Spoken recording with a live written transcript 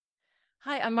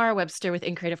Hi, I'm Mara Webster with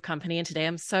In Creative Company, and today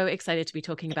I'm so excited to be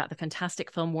talking about the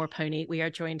fantastic film War Pony. We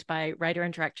are joined by writer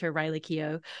and director Riley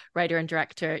Keough, writer and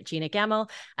director Gina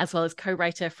Gammell, as well as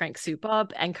co-writer Frank Sue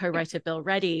Bob and co-writer Bill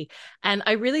Reddy. And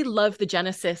I really love the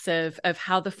genesis of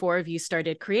how the four of you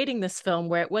started creating this film,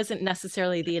 where it wasn't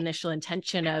necessarily the initial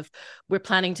intention of we're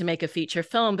planning to make a feature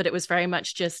film, but it was very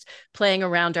much just playing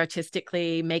around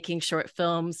artistically, making short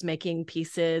films, making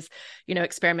pieces,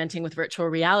 experimenting with virtual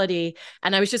reality.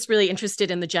 And I was just really interested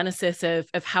in the genesis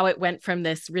of how it went from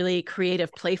this really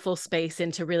creative, playful space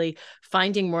into really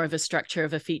finding more of a structure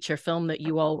of a feature film that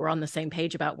you all were on the same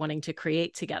page about wanting to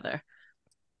create together.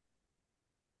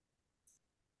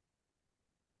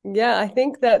 Yeah, I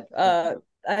think that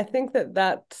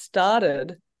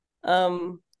started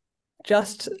um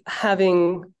just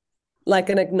having like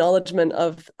an acknowledgement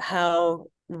of how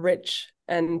rich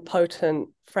and potent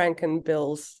Frank and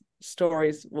Bill's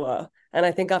stories were. And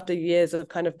I think after years of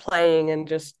kind of playing and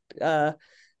just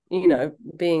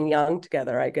being young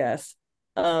together, I guess.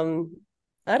 Um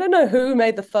I don't know who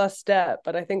made the first step,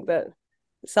 but I think that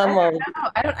I someone.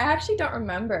 don't know. I actually don't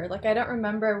remember. Like I don't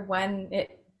remember when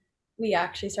it we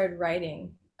actually started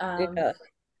writing. Yeah.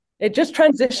 It just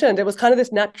transitioned. It was kind of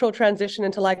this natural transition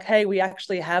into like, hey, we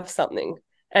actually have something.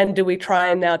 And do we try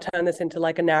and now turn this into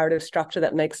like a narrative structure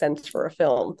that makes sense for a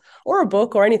film or a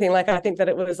book or anything? Like, I think that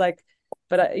it was like,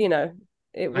 but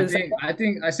it I was. think I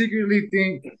think I secretly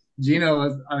think Gina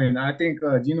was. I mean, I think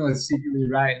Gina was secretly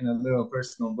writing a little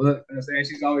personal book. You know what I'm saying?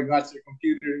 She's always got her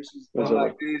computer and she's going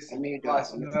like this,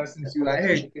 watching us, and she's like,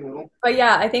 "Hey, But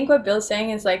yeah, I think what Bill's saying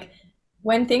is like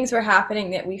when things were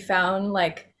happening that we found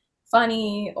like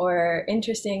funny or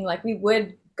interesting, like we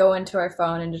would go into our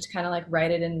phone and just kind of like write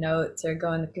it in notes or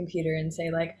go in the computer and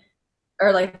say like,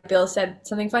 or like Bill said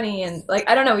something funny and like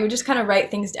I don't know, we would just kind of write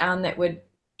things down that would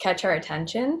catch our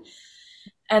attention.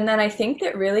 And then I think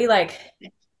that really like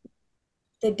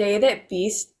the day that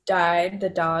Beast died, the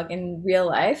dog in real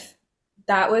life,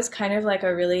 that was kind of like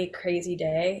a really crazy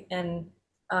day. And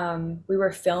we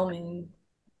were filming,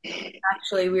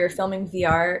 actually, we were filming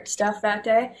VR stuff that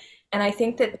day. And I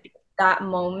think that that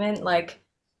moment, like,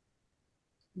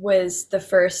 was the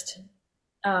first,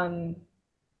 um,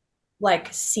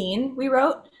 like, scene we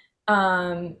wrote.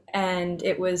 And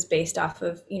it was based off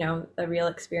of, a real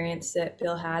experience that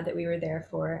Bill had that we were there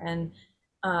for. And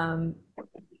um,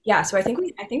 yeah, so I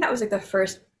think that was like the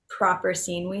first proper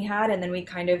scene we had, and then we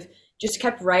kind of just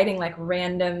kept writing like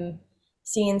random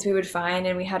scenes we would find,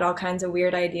 and we had all kinds of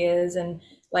weird ideas, and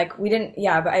like we didn't,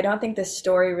 yeah, but I don't think this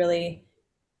story really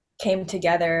came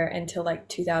together until like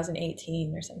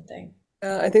 2018 or something.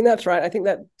 I think that's right. I think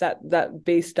that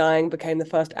beast dying became the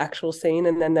first actual scene,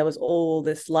 and then there was all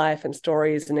this life and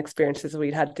stories and experiences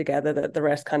we'd had together that the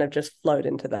rest kind of just flowed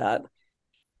into that.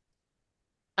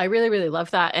 I really, really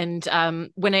love that. And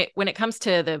when it comes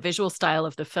to the visual style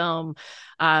of the film,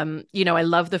 I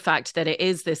love the fact that it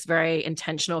is this very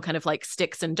intentional kind of like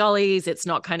sticks and dollies. It's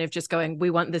not kind of just going,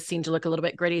 we want this scene to look a little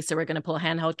bit gritty, so we're going to pull a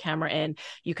handheld camera in.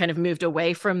 You kind of moved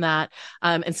away from that.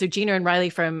 And so Gina and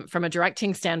Riley, from a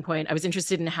directing standpoint, I was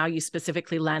interested in how you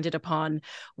specifically landed upon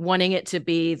wanting it to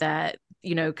be that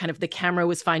kind of the camera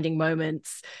was finding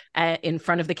moments in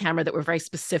front of the camera that were very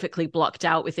specifically blocked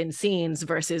out within scenes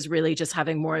versus really just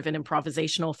having more of an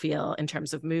improvisational feel in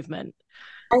terms of movement.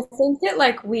 I think that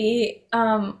like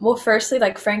well, firstly,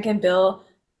 like Frank and Bill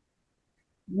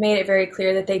made it very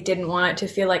clear that they didn't want it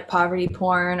to feel like poverty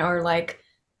porn or like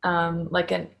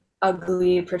an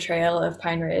ugly portrayal of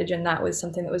Pine Ridge, and that was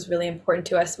something that was really important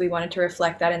to us. We wanted to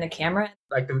reflect that in the camera.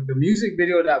 like the music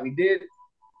video that we did,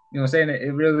 you know, what I'm saying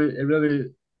it really,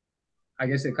 I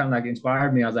guess it kind of like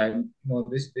inspired me. I was like,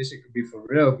 this shit could be for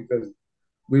real because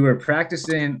we were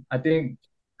practicing. I think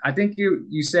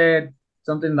you said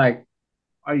something like,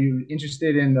 "Are you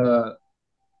interested in a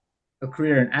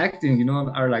career in acting?"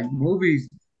 Or like movies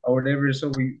or whatever.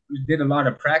 So we did a lot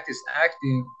of practice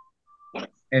acting,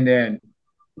 and then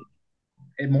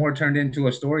it more turned into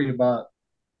a story about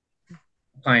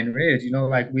Pine Ridge.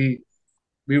 Like we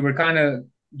were kind of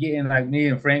getting like me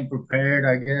and Frank prepared,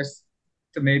 I guess,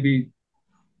 to maybe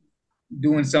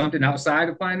doing something outside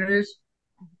of Pine Ridge,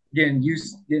 getting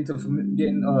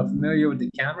familiar with the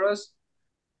cameras,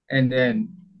 and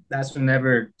then that's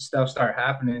whenever stuff started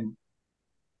happening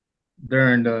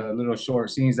during the little short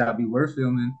scenes that we were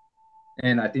filming.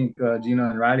 And I think Gina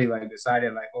and Riley like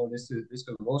decided like, oh, this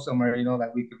could go somewhere,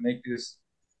 like we could make this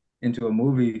into a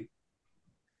movie.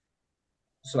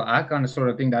 So I kind of sort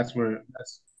of think that's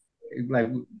like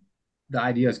the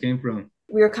ideas came from.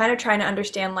 We were kind of trying to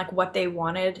understand like what they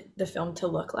wanted the film to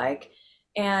look like,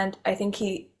 and I think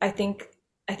he said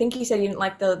he didn't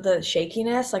like the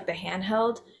shakiness, like the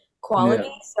handheld quality.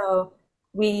 Yeah. So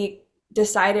we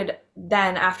decided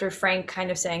then, after Frank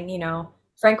kind of saying,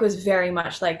 Frank was very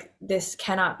much like, this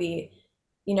cannot be,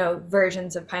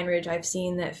 versions of Pine Ridge I've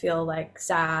seen that feel like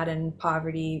sad and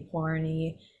poverty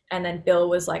porny. And then Bill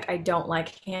was like, I don't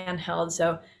like handheld.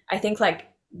 So I think like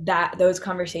that, those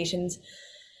conversations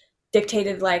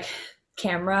dictated like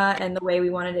camera and the way we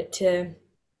wanted it to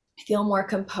feel more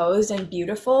composed and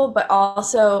beautiful, but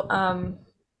also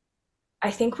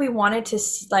I think we wanted to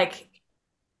like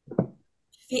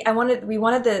we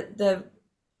wanted the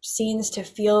scenes to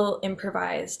feel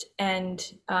improvised and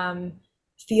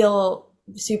feel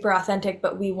super authentic,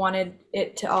 but we wanted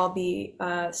it to all be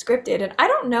scripted. And I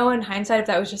don't know in hindsight if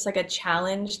that was just like a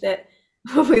challenge that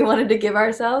we wanted to give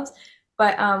ourselves,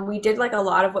 but we did like a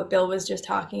lot of what Bill was just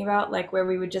talking about, like where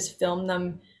we would just film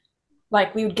them,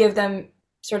 like we would give them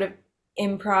sort of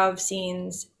improv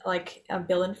scenes, like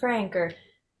Bill and Frank or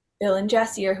Bill and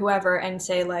Jesse or whoever, and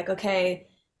say like, okay,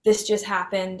 this just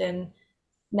happened and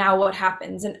now what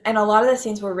happens? And a lot of the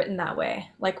scenes were written that way.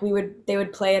 Like they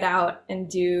would play it out and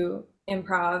do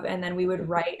improv, and then we would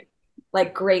write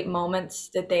like great moments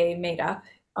that they made up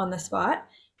on the spot.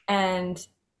 And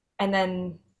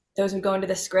then those would go into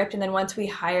the script. And then once we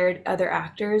hired other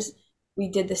actors, we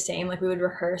did the same. Like we would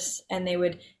rehearse and they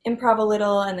would improv a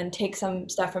little and then take some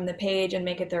stuff from the page and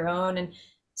make it their own. And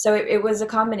so it was a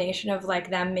combination of like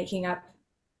them making up,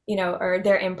 or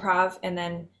their improv, and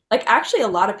then like actually a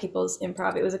lot of people's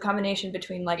improv. It was a combination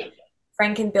between like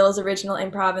Frank and Bill's original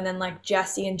improv, and then like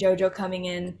Jesse and JoJo coming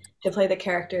in to play the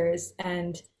characters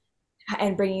and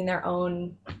bringing their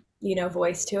own,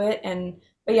 voice to it.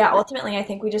 But yeah, ultimately I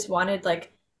think we just wanted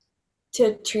like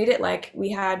to treat it like we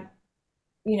had,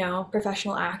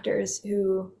 professional actors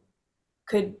who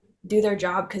could do their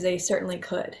job, because they certainly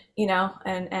could,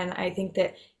 and I think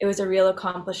that it was a real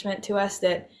accomplishment to us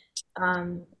that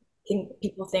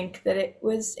people think that it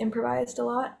was improvised a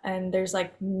lot, and there's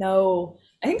like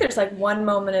I think there's like one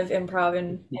moment of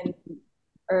improv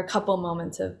or a couple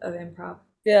moments of improv.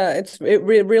 Yeah, it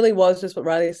really was just what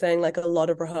Riley's saying, like a lot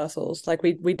of rehearsals. Like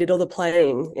we did all the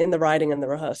playing in the writing and the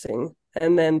rehearsing,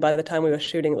 and then by the time we were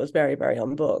shooting, it was very, very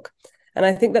on book. And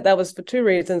I think that was for two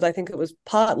reasons. I think it was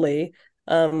partly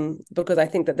because I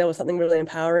think that there was something really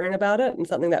empowering about it, and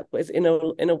something that was in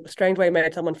a strange way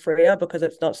made someone freer, because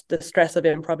it's not, the stress of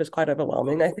improv is quite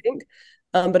overwhelming, I think.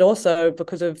 But also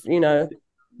because of,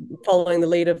 following the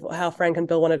lead of how Frank and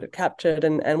Bill wanted it captured,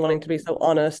 and wanting to be so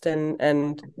honest and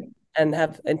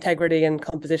have integrity and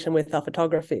composition with our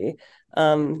photography,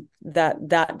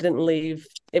 that didn't leave.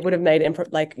 It would have made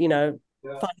finding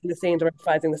the scenes or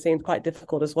improvising the scenes quite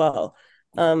difficult as well.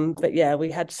 But yeah,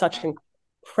 we had such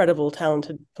incredible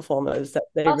talented performers that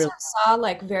they also really saw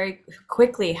like very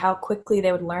quickly how quickly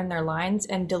they would learn their lines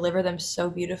and deliver them so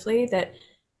beautifully that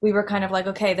we were kind of like,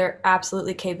 okay, they're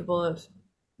absolutely capable of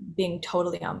being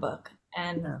totally on book.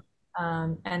 And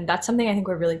that's something I think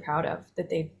we're really proud of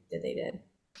that they did.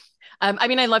 I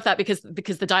mean, I love that because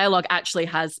the dialogue actually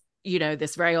has,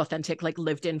 this very authentic, like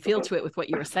lived in feel to it with what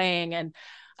you were saying. And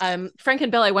Frank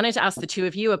and Bill, I wanted to ask the two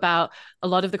of you about a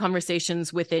lot of the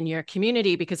conversations within your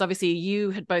community, because obviously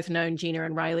you had both known Gina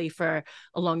and Riley for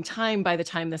a long time by the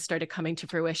time this started coming to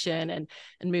fruition and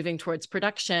moving towards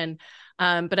production.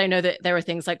 But I know that there were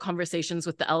things like conversations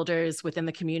with the elders within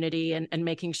the community and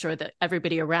making sure that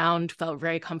everybody around felt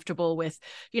very comfortable with,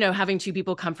 having two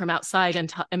people come from outside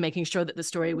and making sure that the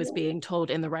story was being told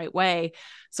in the right way.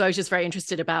 So I was just very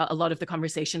interested about a lot of the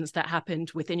conversations that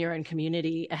happened within your own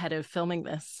community ahead of filming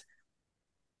this.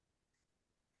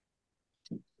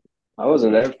 I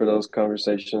wasn't there for those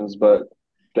conversations, but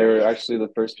they were actually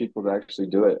the first people to actually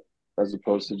do it, as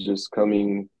opposed to just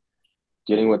coming,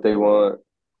 getting what they want,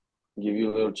 give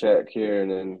you a little check here,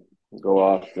 and then go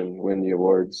off and win the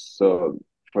awards. So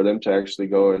for them to actually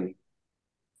go and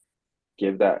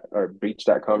give that or breach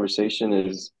that conversation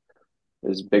is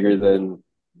bigger than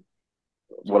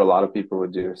what a lot of people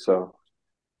would do. So,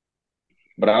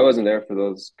 but I wasn't there for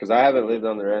those because I haven't lived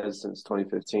on the res since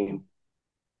 2015.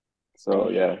 So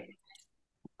yeah,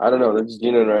 I don't know. That's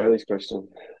Gina and Riley's question.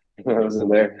 I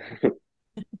wasn't there.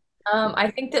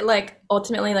 I think that like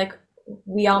ultimately like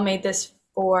we all made this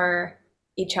for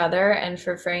each other and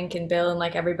for Frank and Bill and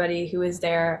like everybody who is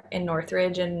there in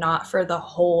Northridge, and not for the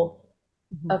whole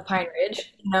of Pine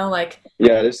Ridge, like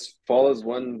Yeah, this follows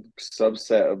one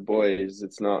subset of boys.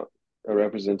 It's not a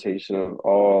representation of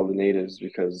all the natives,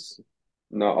 because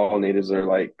not all natives are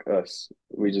like us.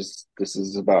 This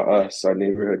is about us, our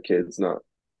neighborhood kids, not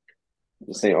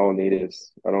this ain't all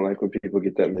natives. I don't like when people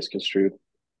get that misconstrued.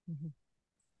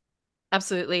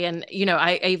 Absolutely. And,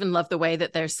 I even love the way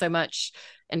that there's so much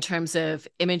in terms of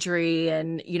imagery.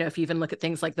 And, you know, if you even look at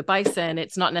things like the bison,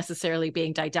 it's not necessarily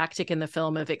being didactic in the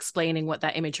film of explaining what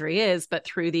that imagery is, but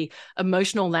through the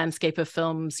emotional landscape of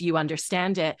films, you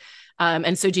understand it.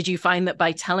 And so did you find that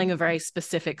by telling a very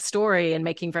specific story and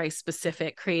making very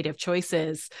specific creative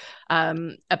choices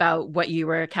about what you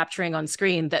were capturing on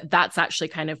screen, that that's actually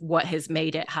kind of what has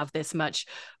made it have this much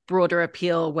broader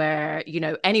appeal, where, you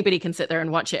know, anybody can sit there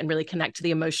and watch it and really connect to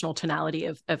the emotional tonality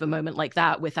of a moment like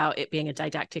that without it being a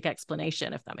didactic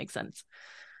explanation, if that makes sense?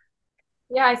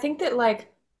 Yeah, I think that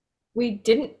like we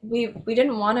didn't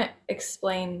want to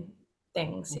explain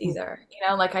things either. You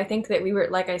know, like I think that we were,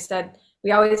 like I said,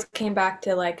 we always came back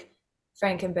to like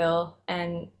Frank and Bill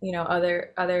and, you know,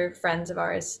 other friends of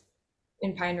ours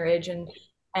in Pine Ridge,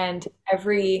 and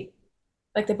every,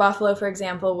 like the buffalo, for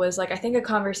example, was like I think a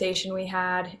conversation we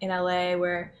had in LA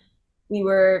where we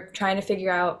were trying to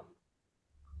figure out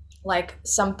like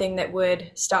something that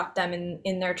would stop them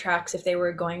in their tracks if they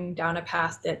were going down a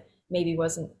path that maybe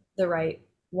wasn't the right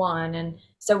one. And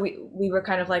so we were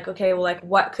kind of like, okay, well, like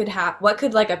what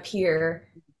could like appear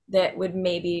that would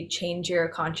maybe change your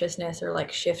consciousness or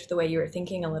like shift the way you were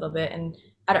thinking a little bit. And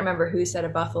I don't remember who said a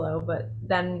buffalo, but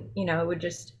then, you know, it would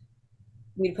just,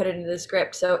 we'd put it into the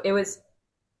script. So it was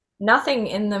nothing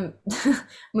in the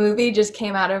movie just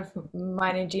came out of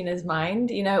mine and Gina's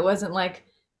mind. You know, it wasn't like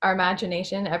our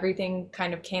imagination. Everything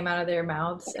kind of came out of their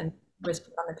mouths and was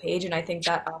put on the page. And I think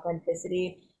that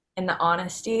authenticity and the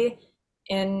honesty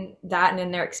in that and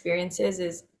in their experiences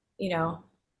is, you know,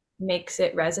 makes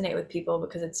it resonate with people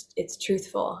because it's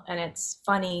truthful and it's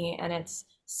funny and it's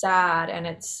sad and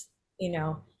it's, you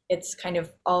know, it's kind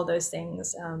of all those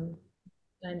things,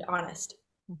 and honest.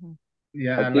 Mm-hmm.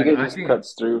 Yeah, I think like it I just think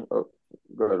cuts through. Oh,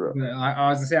 go ahead, Rob. I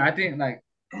was gonna say I think like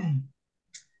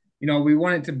you know we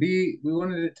wanted it to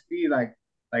be like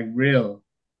real.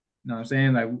 You know what I'm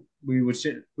saying? Like we would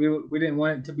share, we didn't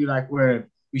want it to be like where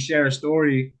we share a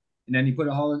story and then you put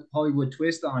a Hollywood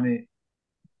twist on it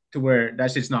to where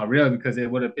that shit's not real because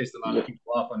it would have pissed a lot of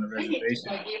people off on the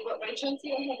reservation. You know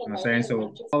what I'm saying? So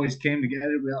it always came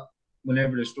together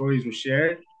whenever the stories were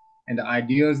shared and the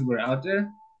ideas were out there,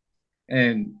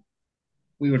 and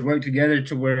we would work together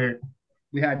to where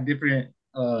we had different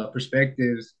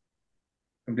perspectives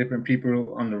from different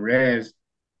people on the res,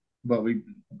 but we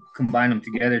combined them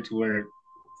together to where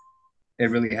it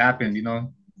really happened, you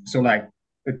know? So like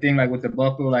the thing like with the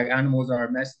buffalo, like animals are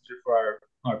a messenger for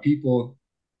our people,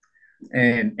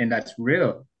 and that's real. You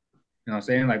know what I'm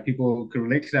saying? Like people could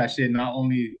relate to that shit not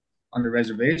only on the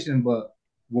reservation but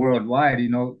worldwide, you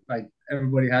know, like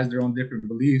everybody has their own different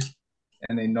beliefs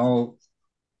and they know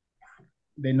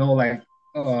like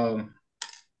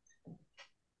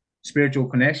spiritual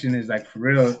connection is like for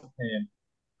real. And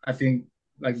I think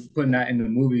like putting that in the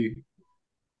movie,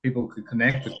 people could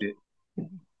connect with it. You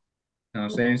know what I'm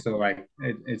saying? So like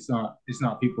it's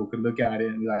not people could look at it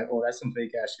and be like, oh, that's some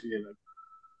fake ass shit. Like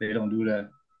they don't do that.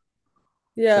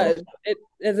 Yeah, So it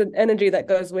is an energy that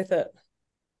goes with it.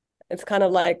 It's kind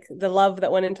of like the love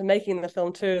that went into making the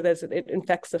film too. It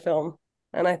infects the film,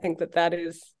 and I think that that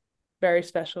is very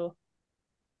special.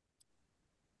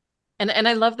 And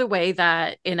I love the way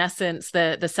that in essence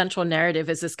the central narrative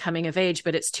is this coming of age,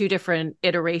 but it's two different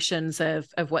iterations of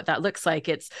what that looks like.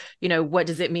 It's, you know, what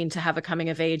does it mean to have a coming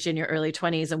of age in your early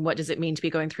 20s, and what does it mean to be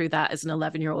going through that as an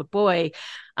 11-year-old boy?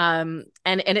 And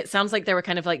it sounds like there were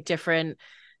kind of like different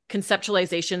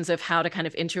conceptualizations of how to kind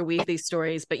of interweave these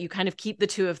stories, but you kind of keep the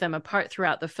two of them apart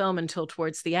throughout the film until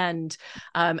towards the end,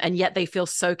 and yet they feel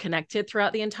so connected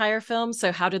throughout the entire film.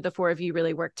 So how did the four of you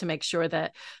really work to make sure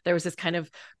that there was this kind of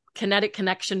kinetic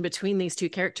connection between these two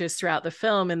characters throughout the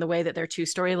film in the way that their two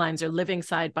storylines are living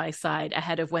side by side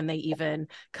ahead of when they even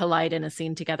collide in a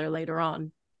scene together later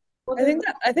on? I think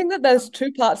that there's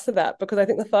two parts to that, because I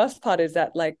think the first part is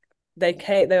that like they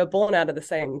were born out of the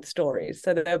same stories.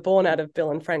 So they were born out of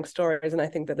Bill and Frank's stories. And I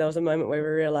think that there was a moment where we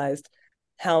realized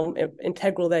how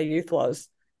integral their youth was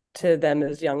to them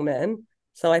as young men.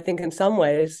 So I think in some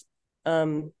ways,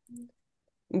 Bill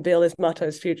is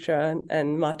Mato's future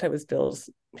and Mato is Bill's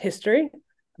history.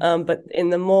 But in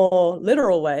the more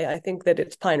literal way, I think that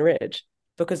it's Pine Ridge,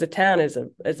 because the town is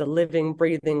a living,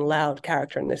 breathing, loud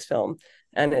character in this film,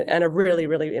 and a really,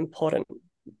 really important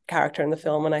character in the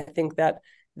film. And I think that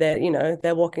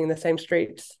they're walking the same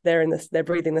streets, they're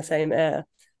breathing the same air.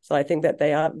 So I think that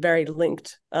they are very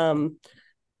linked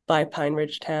by Pine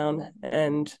Ridge town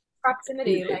and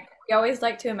Proximity. Like we always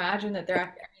like to imagine that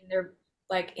they're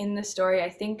like in the story. I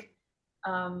think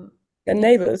they're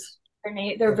neighbors.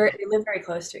 they live very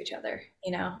close to each other,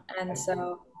 you know, and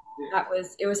so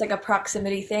it was like a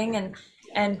proximity thing,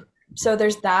 and so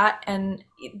there's that, and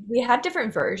we had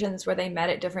different versions where they met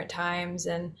at different times,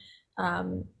 and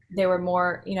they were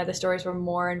more, the stories were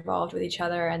more involved with each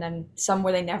other, and then some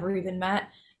where they never even met.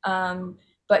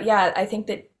 But yeah, I think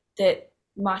that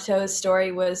Mato's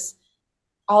story was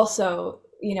also,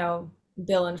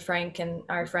 Bill and Frank and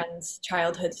our friend's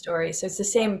childhood story. So it's the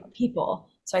same people.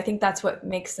 So I think that's what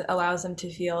allows them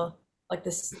to feel like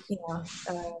this,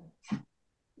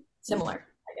 similar,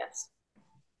 I guess.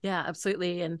 Yeah,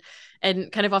 absolutely. And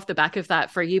kind of off the back of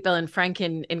that, for you, Bill and Frank,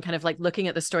 in kind of like looking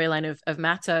at the storyline of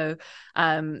Matto,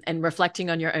 and reflecting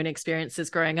on your own experiences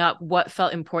growing up, what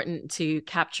felt important to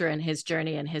capture in his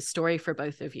journey and his story for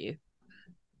both of you?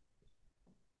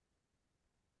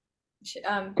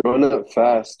 Growing up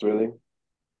fast, really, and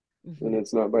Mm-hmm.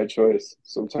 it's not by choice.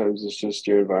 Sometimes it's just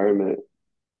your environment.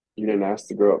 You didn't ask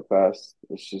to grow up fast.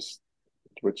 It's just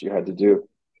what you had to do,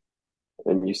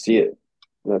 and you see it.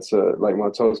 That's like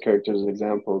Monto's character is an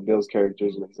example. Bill's character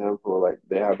is an example. Like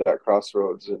they have that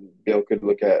crossroads, and Bill could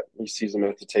look at. He sees him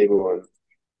at the table, and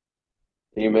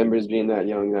he remembers being that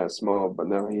young, that small, but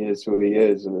now he is who he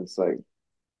is, and it's like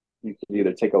you can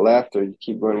either take a left or you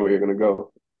keep going where you're gonna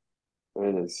go.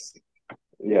 And it's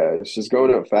yeah, it's just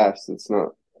growing up fast. It's not.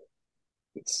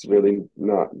 It's really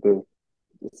not the.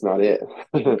 It's not it.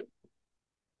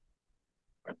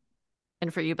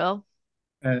 And for you, Bill?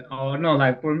 Oh no,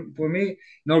 like for me,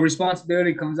 no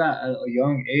responsibility comes at a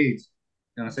young age.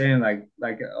 You know what I'm saying?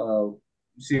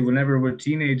 See, whenever we're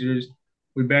teenagers,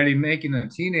 we're barely making a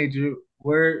teenager.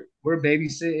 We're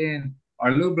babysitting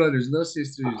our little brothers, little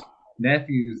sisters,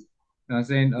 nephews. You know what I'm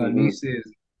saying? hmm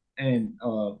Nieces, and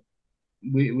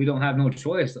we don't have no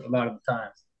choice a lot of the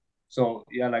times. So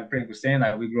yeah, like Frank was saying,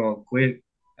 like we grow up quick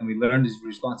and we learn these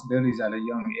responsibilities at a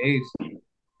young age,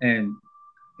 and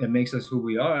it makes us who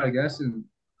we are, I guess.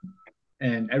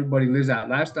 And everybody lives that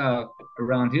lifestyle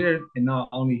around here, and not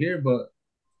only here, but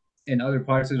in other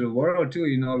parts of the world too.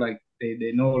 Like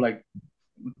they know, like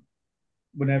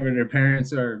whenever their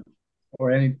parents are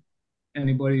or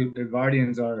anybody, their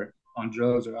guardians are on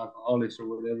drugs or alcoholics or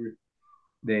whatever,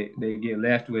 they get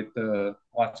left with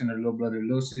watching their little brother,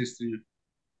 little sister,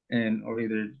 and or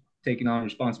either taking on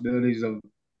responsibilities of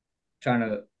trying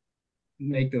to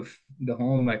make the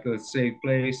home like a safe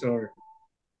place or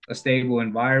a stable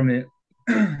environment.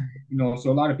 So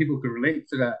a lot of people could relate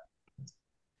to that,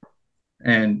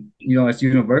 and it's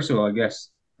universal, I guess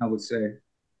I would say.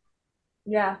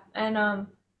 Yeah, and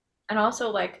also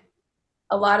like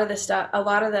a lot of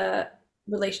the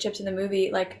relationships in the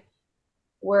movie, like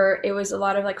were it was a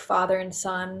lot of like father and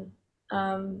son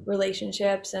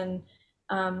relationships, and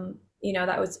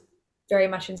that was very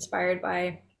much inspired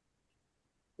by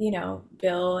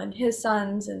Bill and his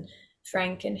sons, and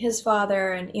Frank and his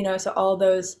father, and so all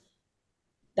those,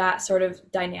 that sort of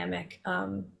dynamic,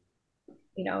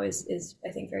 is I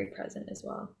think very present as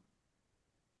well.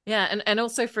 Yeah, and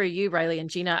also for you, Riley and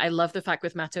Gina, I love the fact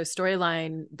with Mato's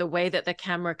storyline, the way that the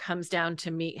camera comes down to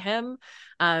meet him.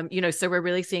 So we're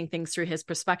really seeing things through his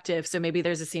perspective. So maybe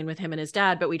there's a scene with him and his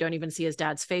dad, but we don't even see his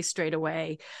dad's face straight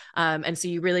away. And so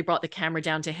you really brought the camera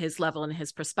down to his level and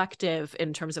his perspective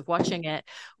in terms of watching it.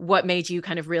 What made you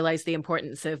kind of realize the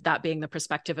importance of that being the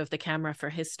perspective of the camera for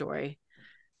his story?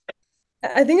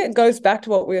 I think it goes back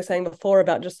to what we were saying before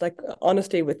about just like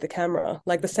honesty with the camera,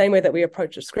 like the same way that we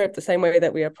approach a script, the same way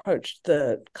that we approach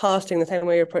the casting, the same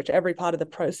way we approach every part of the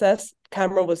process.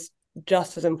 Camera was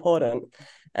just as important,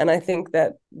 and I think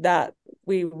that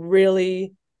we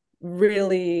really,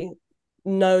 really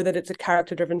know that it's a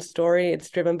character-driven story.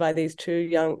 It's driven by these two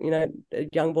a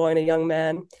young boy and a young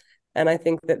man, and I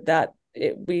think that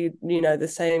we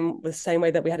the same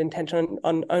way that we had intention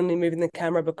on only moving the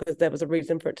camera because there was a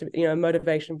reason for it to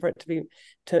motivation for it to be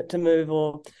to move,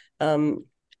 or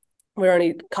we're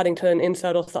only cutting to an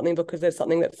insert or something because there's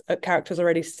something that a character's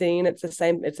already seen. It's the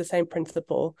same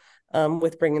principle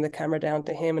with bringing the camera down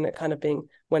to him and it kind of being,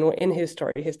 when we're in his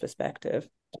story, his perspective.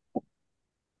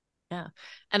 Yeah.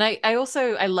 And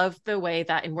I love the way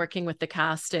that in working with the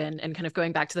cast and kind of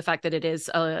going back to the fact that it is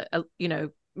a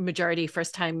majority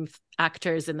first time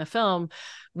actors in the film,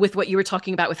 with what you were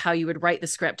talking about with how you would write the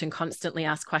script and constantly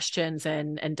ask questions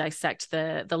and dissect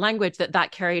the language,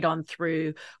 that carried on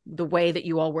through the way that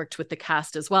you all worked with the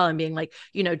cast as well, and being like,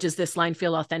 does this line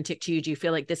feel authentic to you? Do you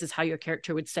feel like this is how your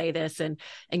character would say this? And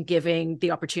giving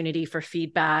the opportunity for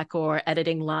feedback or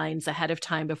editing lines ahead of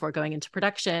time before going into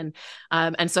production.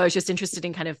 And so I was just interested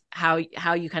in kind of how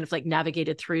you kind of like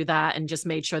navigated through that and just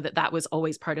made sure that was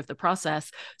always part of the process,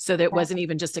 so that it wasn't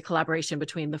even just a collaboration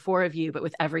between the four of you, but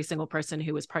with every single person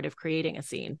who was part of creating a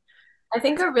scene. I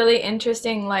think a really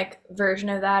interesting like version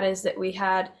of that is that we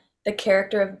had the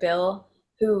character of Bill,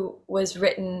 who was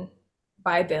written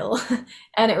by Bill,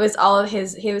 and it was all of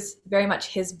his. He was very much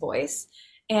his voice,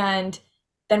 and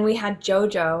then we had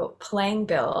JoJo playing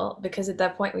Bill because at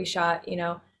that point we shot,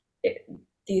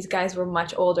 these guys were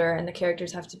much older and the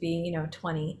characters have to be,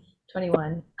 20,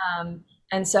 21.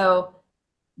 And so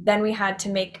then we had to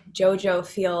make JoJo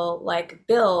feel like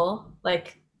Bill,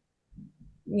 like,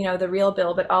 the real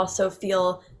Bill, but also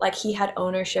feel like he had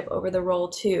ownership over the role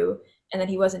too. And that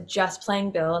he wasn't just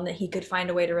playing Bill and that he could find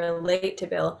a way to relate to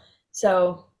Bill.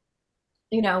 So,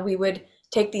 we would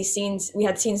take these scenes, we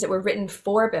had scenes that were written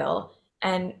for Bill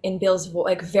and in Bill's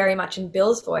like very much in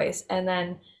Bill's voice, and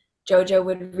then JoJo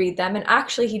would read them, and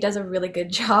actually he does a really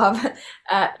good job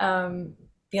at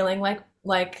feeling like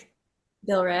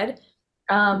Bill read,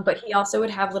 but he also would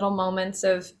have little moments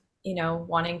of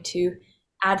wanting to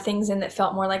add things in that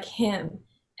felt more like him,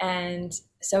 and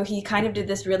so he kind of did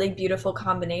this really beautiful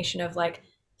combination of like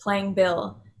playing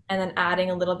Bill and then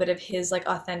adding a little bit of his like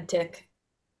authenticity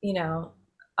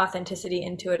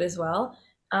into it as well.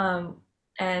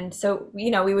 And so,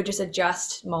 we would just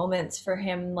adjust moments for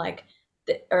him, like,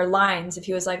 or lines if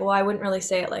he was like, well, I wouldn't really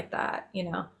say it like that,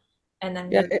 and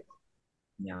then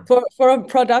for a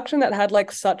production that had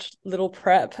like such little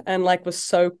prep and like was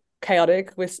so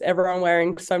chaotic with everyone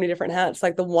wearing so many different hats,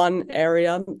 like the one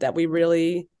area that we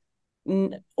really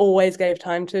always gave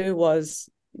time to was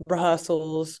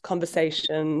rehearsals,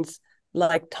 conversations,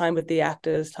 like time with the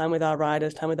actors, time with our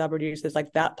writers, time with our producers,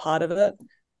 like that part of it.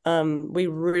 We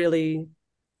really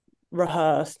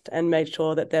rehearsed and made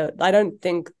sure that I don't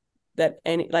think that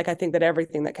I think that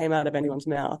everything that came out of anyone's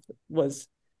mouth was,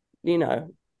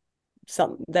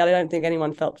 something that I don't think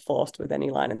anyone felt forced with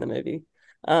any line in the movie.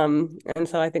 And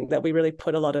so I think that we really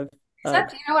put a lot of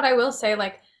except, what I will say,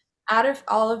 like, out of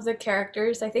all of the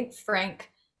characters, I think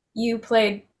Frank, you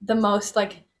played the most,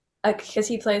 like, because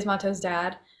he plays Mato's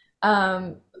dad,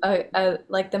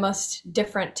 like the most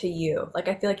different to you. Like,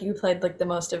 I feel like you played like the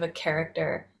most of a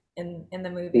character in the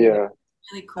movie. Yeah,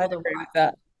 really cool to watch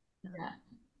that. Yeah.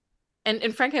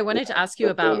 And Frank, I wanted to ask you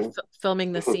about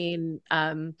filming the scene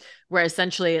where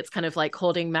essentially it's kind of like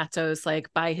holding Matos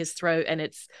like by his throat, and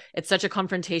it's such a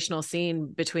confrontational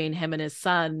scene between him and his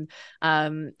son,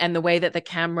 and the way that the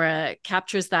camera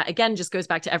captures that again just goes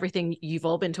back to everything you've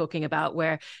all been talking about,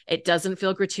 where it doesn't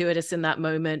feel gratuitous in that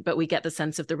moment, but we get the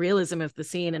sense of the realism of the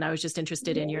scene. And I was just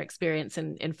interested in your experience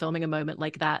in filming a moment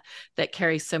like that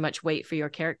carries so much weight for your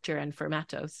character and for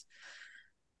Matos.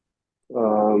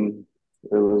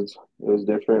 It was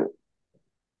different.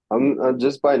 I'm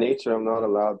just by nature, I'm not a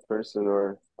loud person,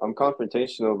 or I'm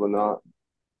confrontational, but not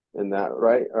in that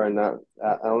right or in that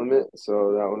element.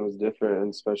 So that one was different,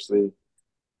 and especially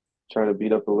trying to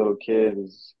beat up a little kid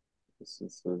is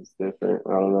different.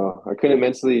 I don't know. I couldn't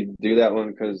mentally do that one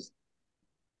because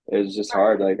it was just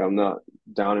hard. Like, I'm not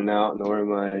down and out, nor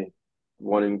am I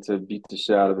wanting to beat the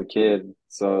shit out of a kid.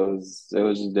 So it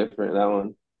was just different, that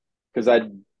one, because I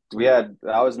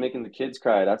was making the kids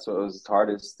cry. That's what was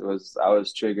hardest, was I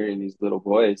was triggering these little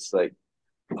boys. Like,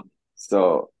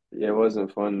 so it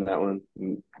wasn't fun, that one.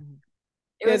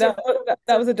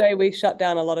 That was a day we shut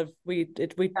down a lot of, we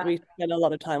spent a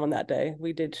lot of time on that day.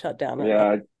 We did shut down.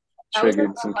 Yeah, I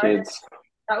triggered some kids.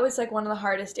 That was like one of the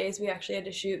hardest days we actually had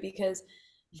to shoot because,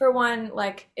 for one,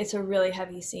 like, it's a really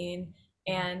heavy scene,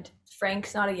 and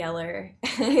Frank's not a yeller.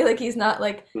 Like, he's not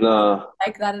like that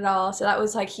at all. So that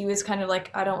was like, he was kind of like,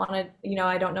 I don't want to,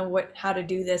 I don't know how to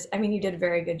do this. I mean, you did a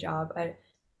very good job.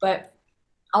 But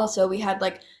also we had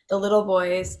like the little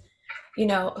boys,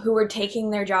 who were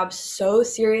taking their job so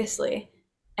seriously.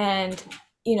 And,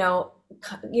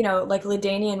 like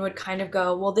Ladanian would kind of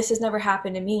go, well, this has never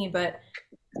happened to me, but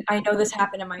I know this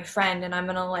happened to my friend, and I'm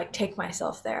going to like take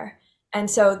myself there. And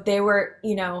so they were,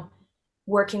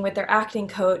 working with their acting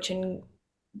coach and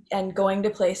going to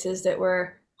places that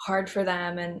were hard for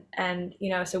them, and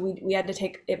so we had to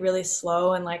take it really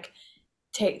slow and like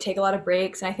take a lot of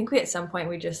breaks. And I think we at some point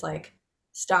we just like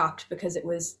stopped because it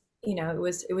was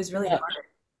it was really hard.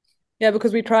 Yeah,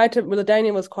 because we tried to. Well, the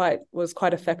Daniel was quite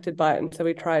affected by it, and so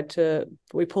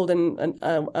we pulled in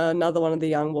another one of the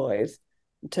young boys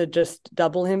to just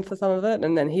double him for some of it,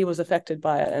 and then he was affected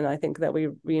by it. And I think that we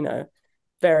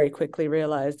very quickly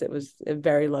realized it was a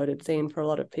very loaded scene for a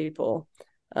lot of people.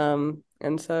 And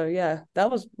so, yeah,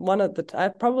 that was one of the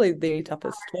one of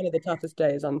the toughest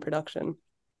days on production.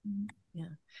 Yeah.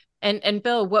 And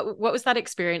Bill, what was that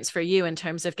experience for you in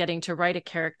terms of getting to write a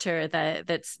character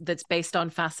that's based on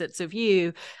facets of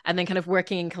you, and then kind of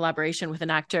working in collaboration with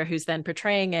an actor who's then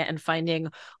portraying it and finding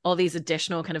all these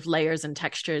additional kind of layers and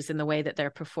textures in the way that they're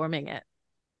performing it?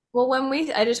 Well,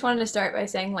 I just wanted to start by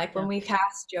saying, like, when we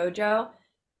cast JoJo,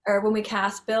 or when we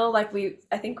cast Bill, like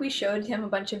I think we showed him a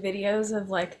bunch of videos of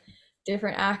like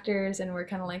different actors, and we're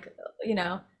kind of like, you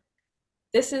know,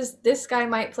 this guy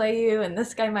might play you, and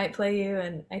this guy might play you,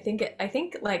 and I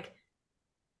think like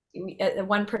at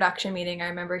one production meeting, I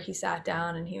remember he sat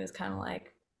down and he was kind of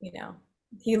like, you know,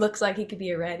 he looks like he could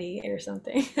be a Reddy or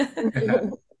something.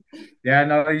 Yeah,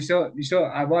 no,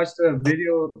 I watched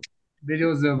the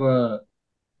videos of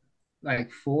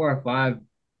like 4 or 5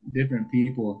 different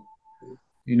people,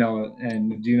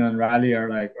 and Gina and Riley are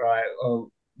like, all right,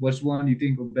 oh, which one do you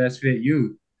think will best fit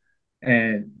you?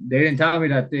 And they didn't tell me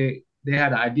that they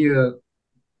had an idea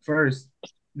first.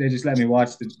 They just let me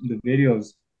watch the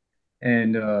videos,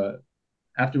 and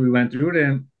after we went through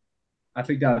them, I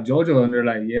picked out JoJo, and they're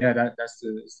like, yeah, that's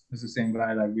the same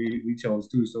guy like we chose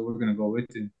too, so we're gonna go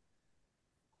with him.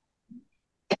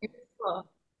 Cool.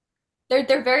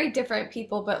 They're very different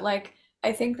people, but like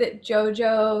I think that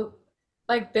JoJo,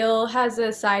 like Bill has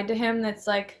a side to him that's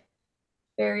like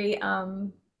very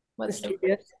what's the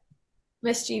word?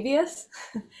 Mischievous. Mischievous.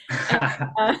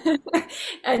 And, uh,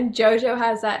 and JoJo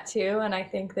has that too, and I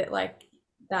think that like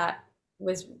that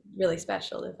was really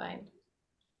special to find.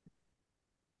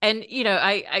 And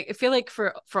I feel like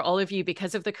for all of you,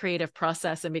 because of the creative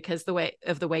process and because the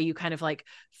way you kind of like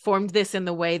formed this in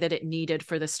the way that it needed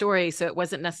for the story, so it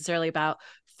wasn't necessarily about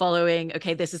following,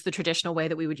 okay, this is the traditional way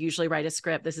that we would usually write a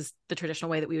script, this is the traditional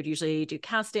way that we would usually do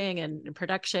casting and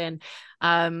production.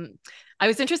 I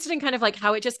was interested in kind of like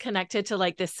how it just connected to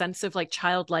like this sense of like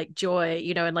childlike joy,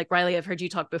 and like Riley, I've heard you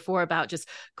talk before about just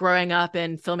growing up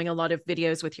and filming a lot of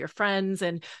videos with your friends.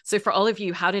 And so for all of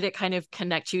you, how did it kind of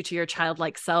connect you to your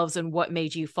childlike selves, and what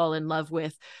made you fall in love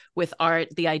with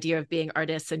art, the idea of being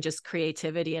artists and just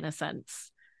creativity in a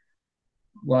sense?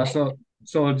 Well, so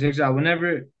Jigsaw,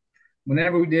 whenever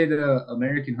we did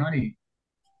American Honey,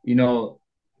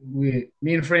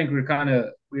 me and Frank we were kind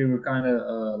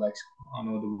of like, I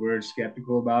don't know the word,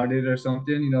 skeptical about it or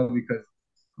something, because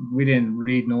we didn't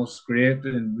read no script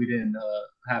and we didn't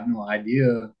have no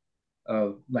idea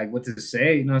of like what to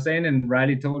say, you know what I'm saying? And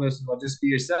Riley told us, well, just be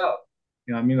yourself.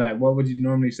 You know what I mean? Like, what would you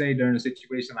normally say during a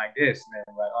situation like this? And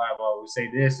then like, all right, well, we say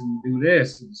this and do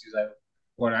this. And she's like,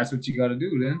 well, that's what you got to do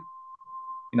then.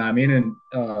 You know what I mean? And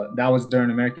that was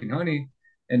during American Honey.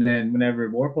 And then whenever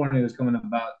War Pony was coming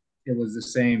about, it was the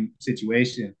same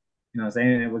situation. You know what I'm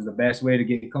saying? It was the best way to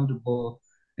get comfortable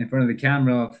in front of the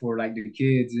camera for like the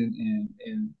kids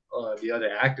and the other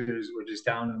actors were just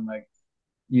telling them like,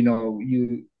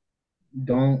 you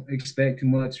don't expect too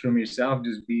much from yourself.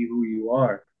 Just be who you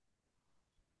are.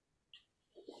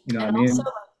 You know what And I also, mean?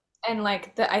 and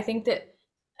like I think that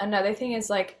another thing is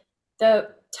like the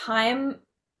time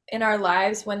in our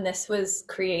lives when this was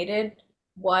created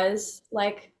was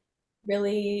like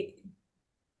really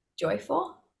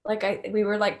joyful. Like we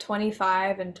were like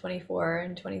 25 and 24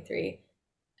 and 23,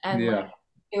 and like Yeah.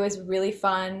 it was really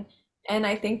fun. And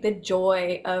I think the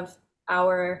joy of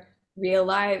our real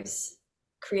lives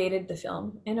created the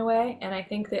film in a way. And I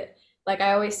think that, like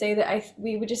I always say, that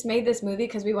we just made this movie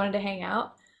because we wanted to hang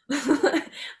out.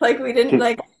 Like we didn't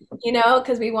like,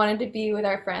 because we wanted to be with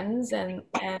our friends, and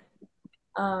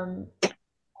um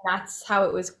that's how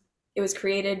it was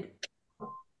created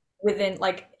within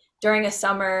like during a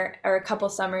summer or a couple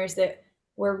summers that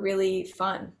were really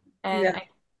fun, and Yeah, I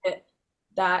think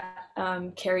that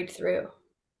carried through.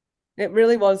 it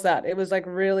really was that. It was like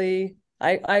really.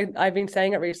 I've been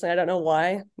saying it recently. I don't know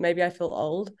why. Maybe I feel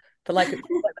old, but like it's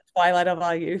like the twilight of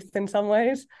our youth in some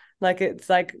ways. Like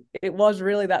it was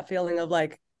really that feeling of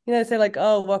like, say like,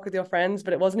 oh, work with your friends,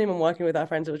 but it wasn't even working with our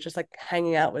friends. It was just like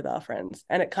hanging out with our friends,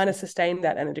 and it kind of sustained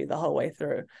that energy the whole way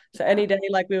through. So any day,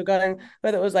 like we were going,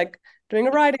 whether it was like doing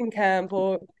a writing camp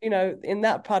or in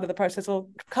that part of the process, or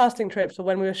casting trips, or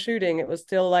when we were shooting, it was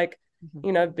still like,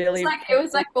 Mhm. It's Billy. like it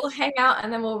was like we'll hang out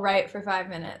and then we'll write for 5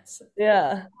 minutes.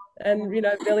 Yeah. And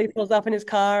Billy pulls up in his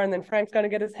car and then Frank's going to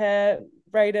get his hair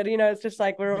braided. It's just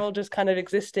like we're all just kind of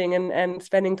existing and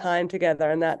spending time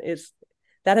together. And that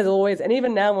has always, and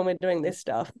even now when we're doing this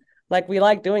stuff, like we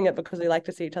like doing it because we like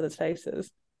to see each other's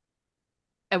faces.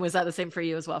 And was that the same for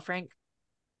you as well, Frank?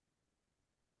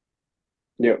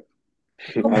 Yep.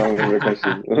 I don't remember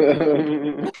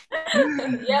the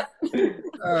Yep. question.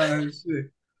 Oh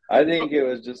shit. I think it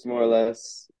was just more or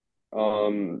less,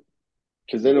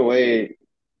 because in a way,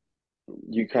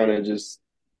 you kind of just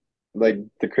like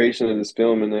the creation of this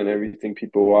film and then everything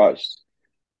people watched.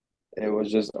 It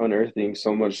was just unearthing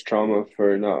so much trauma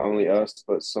for not only us,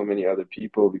 but so many other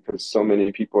people because so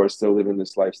many people are still living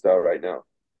this lifestyle right now.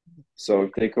 So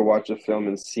if they could watch a film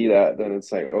and see that, then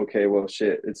it's like, okay, well,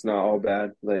 shit, it's not all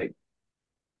bad. Like,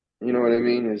 you know what I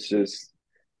mean? It's just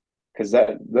because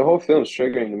that the whole film's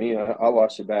triggering to me. I'll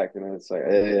watch it back, and it's like,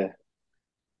 yeah,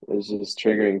 it's just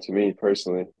triggering to me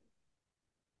personally.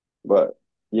 But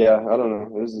yeah, I don't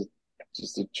know. This is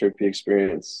just a trippy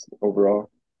experience overall.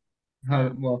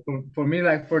 Well, for me,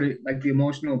 like for the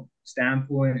emotional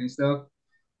standpoint and stuff,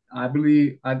 I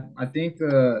believe I think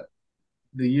the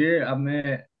year I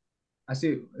met, I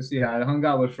hung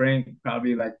out with Frank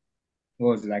probably like what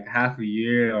was it, like half a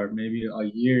year or maybe a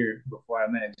year before I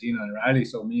met Gina and Riley.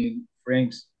 So me and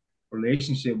Frank's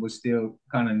relationship was still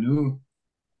kind of new,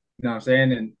 you know what I'm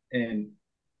saying? And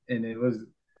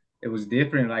it was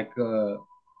different. Like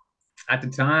at the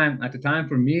time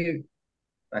for me,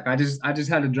 like I just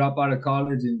had to drop out of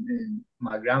college and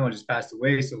my grandma just passed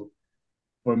away. So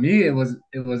for me it was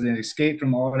an escape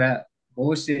from all that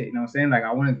bullshit, you know what I'm saying? Like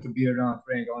I wanted to be around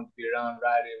Frank, I wanted to be around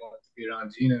Riley, I wanted to be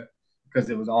around Gina because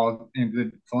it was all in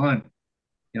good fun.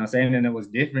 You know what I'm saying? And it was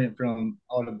different from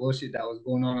all the bullshit that was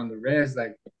going on the rest.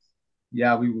 Like,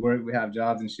 yeah, we work, we have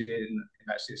jobs and shit, and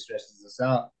that shit stresses us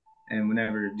out. And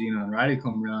whenever Gina and Riley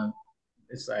come around,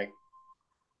 it's like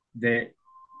they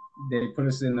they put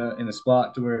us in a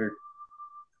spot to where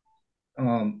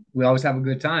we always have a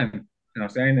good time. You know what I'm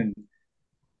saying?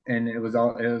 And it was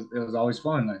always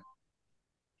fun. Like,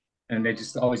 and they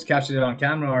just always captured it on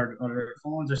camera or their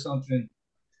phones or something.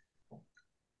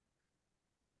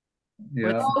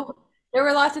 Yeah. Well, there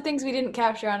were lots of things we didn't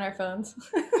capture on our phones.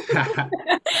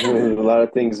 There's a lot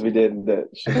of things we did that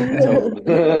should have told.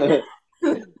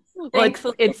 Well,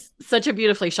 it's such a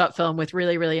beautifully shot film with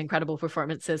really, really incredible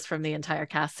performances from the entire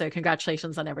cast. So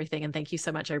congratulations on everything. And thank you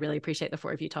so much. I really appreciate the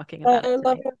four of you talking about it I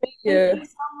love today. your video. Thank you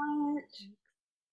so much.